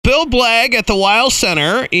Bill Blagg at the Weil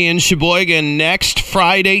Center in Sheboygan next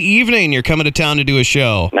Friday evening. You're coming to town to do a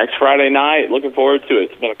show. Next Friday night. Looking forward to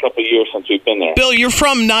it. It's been a couple of years since we've been there. Bill, you're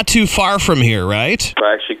from not too far from here, right?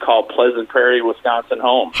 I actually call Pleasant Prairie, Wisconsin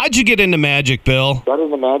home. How'd you get into magic, Bill? Got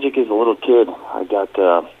into magic as a little kid. I got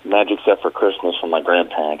a magic set for Christmas from my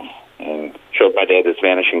grandparents and showed my dad this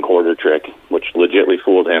vanishing quarter trick, which legitly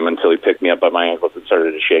fooled him until he picked me up by my ankles and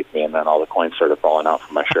started to shake me, and then all the coins started falling out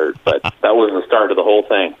from my shirt. But that was the start of the whole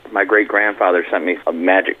thing. My great-grandfather sent me a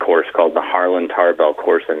magic course called the Harlan Tarbell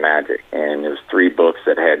Course in Magic, and it was 3 books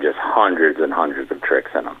that had just hundreds and hundreds of tricks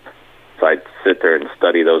in them. So I'd sit there and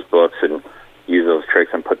study those books and use those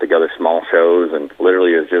tricks and put together small shows, and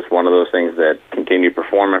literally it was just one of those things that continued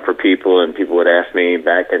performing for people, and people would ask me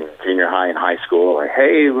back in junior high and high school, like,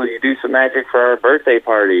 hey, will you do some magic for our birthday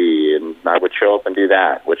party? And I would show up and do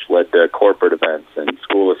that, which led to corporate events and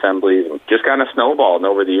school assemblies, and just kind of snowballed, and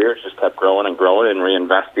over the years just kept growing and growing and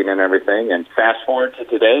reinvesting in everything. And fast forward to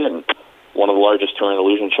today, and one of the largest touring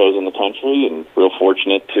illusion shows in the country, and real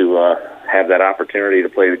fortunate to have that opportunity to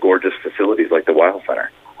play the gorgeous facilities like the Weil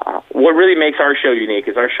Center. What really makes our show unique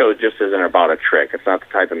is our show just isn't about a trick. It's not the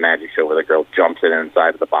type of magic show where the girl jumps in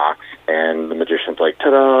inside of the box and the magician's like,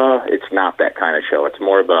 ta-da! It's not that kind of show. It's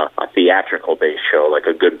more of a theatrical-based show, like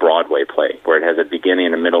a good Broadway play, where it has a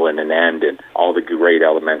beginning, a middle, and an end, and all the great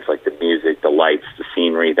elements like the music, the lights, the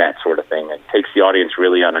scenery, that sort of thing. It takes the audience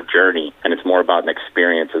really on a journey, and it's more about an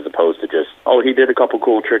experience as opposed to just, oh, he did a couple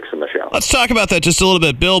cool tricks in the show. Let's talk about that just a little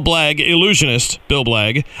bit. Bill Blagg, illusionist Bill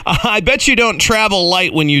Blagg. I bet you don't travel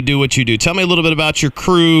light when you do what you do. Tell me a little bit about your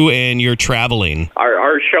crew and your traveling.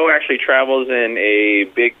 Our show actually travels in a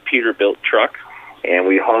big Peterbilt truck, and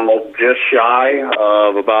we haul just shy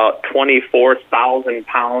of about 24,000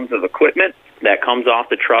 pounds of equipment that comes off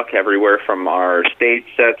the truck, everywhere from our stage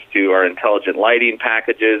sets to our intelligent lighting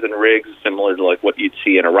packages and rigs, similar to like what you'd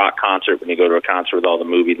see in a rock concert when you go to a concert with all the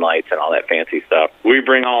moving lights and all that fancy stuff. We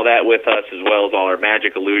bring all that with us, as well as all our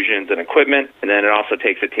magic illusions and equipment, and then it also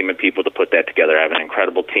takes a team of people to put that together. I have an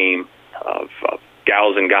incredible team of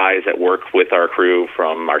gals and guys that work with our crew,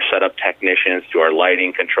 from our setup technicians to our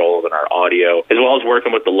lighting controls and our audio, as well as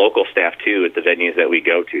working with the local staff too at the venues that we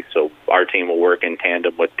go to. So our team will work in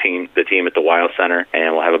tandem with the team at the Weil Center,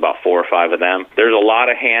 and we'll have about 4 or 5 of them. There's a lot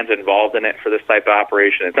of hands involved in it for this type of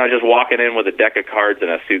operation. It's not just walking in with a deck of cards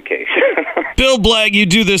and a suitcase. Bill Blagg, you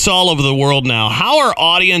do this all over the world now. How are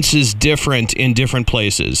audiences different in different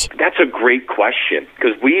places? That's a great question,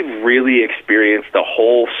 because we've really experienced the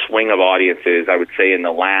whole swing of audiences, I would say, in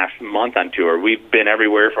the last month on tour. We've been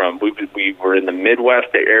everywhere from, we were in the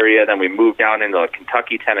Midwest area, then we moved down into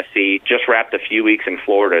Kentucky, Tennessee, just wrapped a few weeks in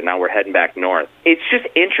Florida, now we're heading back north. It's just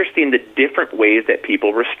interesting the different ways that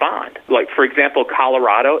people respond. Like, for example,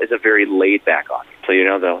 Colorado is a very laid-back audience. So, you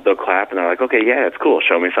know, they'll clap and they're like, okay, yeah, it's cool,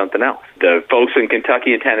 show me something else. The folks in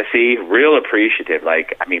Kentucky and Tennessee, real appreciative,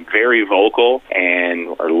 very vocal,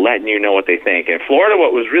 and are letting you know what they think. In Florida,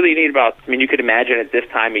 what was really neat about, you could imagine at this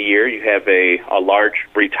time of year, you have a large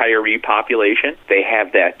retiree population. They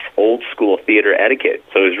have that old school theater etiquette.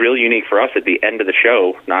 So it was really unique for us at the end of the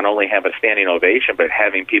show, not only have a standing ovation, but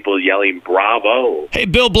having people yelling, bravo. Hey,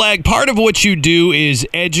 Bill Blagg, part of what you do is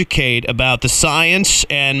educate about the science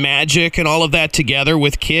and magic and all of that together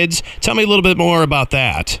with kids. Tell me a little bit more about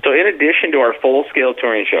that. So in addition to our full-scale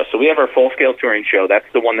touring show, so we have our full-scale touring show. That's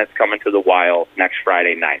the one that's coming to the Weil next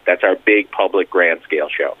Friday night. That's our big public grand-scale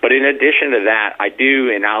show. But in addition to that, I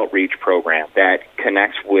do an outreach program that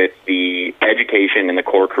connects with the education and the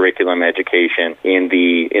core curriculum education in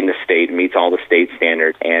the state, meets all the state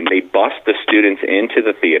standards, and they bus the students into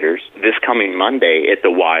the theaters. This coming Monday at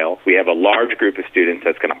the Weil, we have a large group of students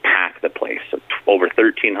that's going to pack the place. So over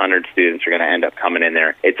 1,300 students are going to end up coming in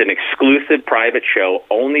there. It's an exclusive private show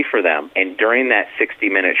only for them, and during that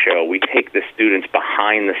 60-minute show, we take the students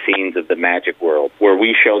behind the scenes of the magic world, where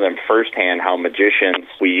we show them firsthand how magicians,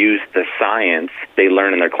 we use the science they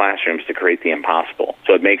learn in their classrooms to create the impossible.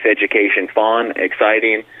 So it makes education fun,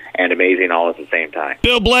 exciting, and amazing all at the same time.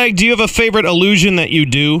 Bill Blagg, do you have a favorite illusion that you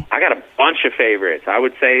do? I got a bunch of favorites. I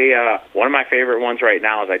would say one of my favorite ones right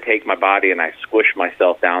now is I take my body and I squish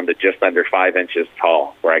myself down to just under 5 inches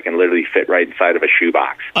tall, where I can literally fit right inside of a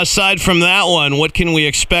shoebox. Aside from that one, what can we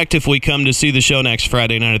expect if we come to see the show next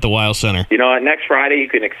Friday night at the Weil Center? You know, next Friday you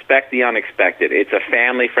can expect the unexpected. It's a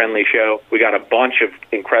family-friendly show. We got a bunch of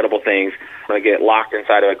incredible things. I'm going to get locked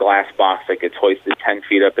inside of a glass box that gets hoisted 10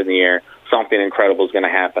 feet up in the air. something incredible is going to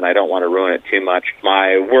happen. I don't want to ruin it too much.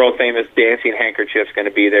 My world-famous dancing handkerchief is going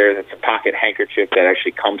to be there. It's a pocket handkerchief that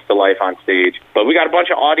actually comes to life on stage. But we got a bunch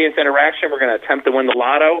of audience interaction. We're going to attempt to win the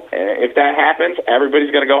lotto. And if that happens, everybody's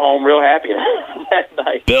going to go home real happy that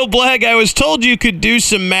night. Bill Blagg, I was told you could do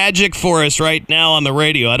some magic for us right now on the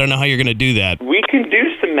radio. I don't know how you're going to do that. We can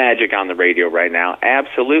do some magic on the radio right now.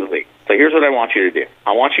 Absolutely. So here's what I want you to do.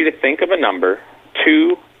 I want you to think of a number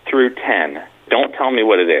 2 through 10. Don't tell me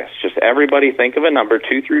what it is. Just everybody think of a number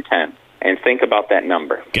 2 through 10 and think about that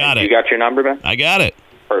number. Got it. You got your number, Ben? I got it.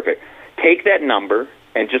 Perfect. Take that number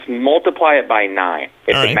and just multiply it by 9.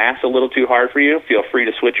 If All the right. math's a little too hard for you, feel free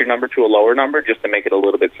to switch your number to a lower number just to make it a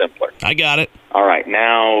little bit simpler. I got it. All right.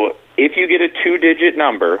 Now, if you get a 2-digit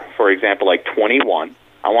number, for example, like 21,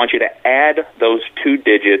 I want you to add those 2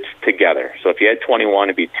 digits together. So if you had 21,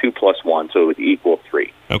 it'd be 2 plus 1, so it would equal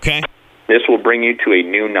 3. Okay. This will bring you to a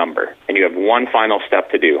new number, and you have one final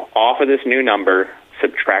step to do. Off of this new number,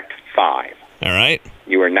 subtract 5. All right.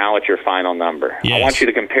 You are now at your final number. Yes. I want you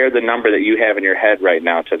to compare the number that you have in your head right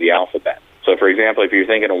now to the alphabet. So, for example, if you're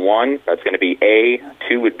thinking of 1, that's going to be A,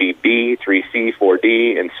 2 would be B, 3C,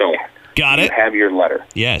 4D, and so on. Got it. You have your letter.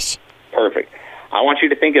 Yes. Perfect. I want you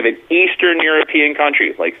to think of an Eastern European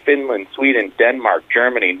country like Finland, Sweden, Denmark,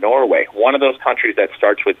 Germany, Norway. One of those countries that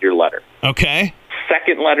starts with your letter. Okay.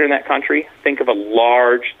 Second letter in that country, think of the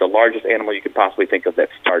largest animal you could possibly think of that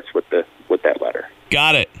starts with that letter.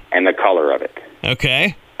 Got it. And the color of it.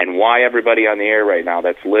 Okay. And why everybody on the air right now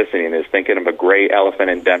that's listening is thinking of a gray elephant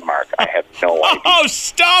in Denmark, I have no idea. Oh,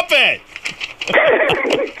 stop it!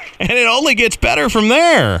 And it only gets better from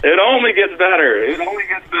there. It only gets better. It only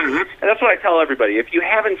gets better. That's what I tell everybody. If you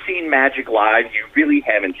haven't seen Magic Live, you really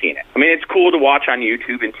haven't seen it. I mean, it's cool to watch on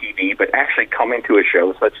YouTube and TV, but actually coming to a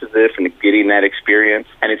show such as this and getting that experience,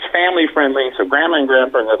 and it's family friendly, so grandma and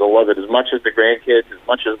grandpa are going to love it as much as the grandkids, as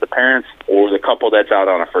much as the parents, or the couple that's out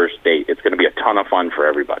on a first date. It's going to be a ton of fun for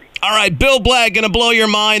everybody. All right, Bill Blagg, going to blow your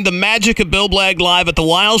mind. The magic of Bill Blagg live at the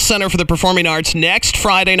Wiles Center for the Performing Arts next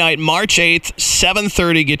Friday night, March 8th,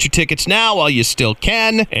 7:30. Get your tickets now while you still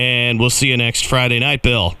can, and we'll see you next Friday night,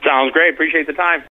 Bill. Sounds great. Appreciate the time.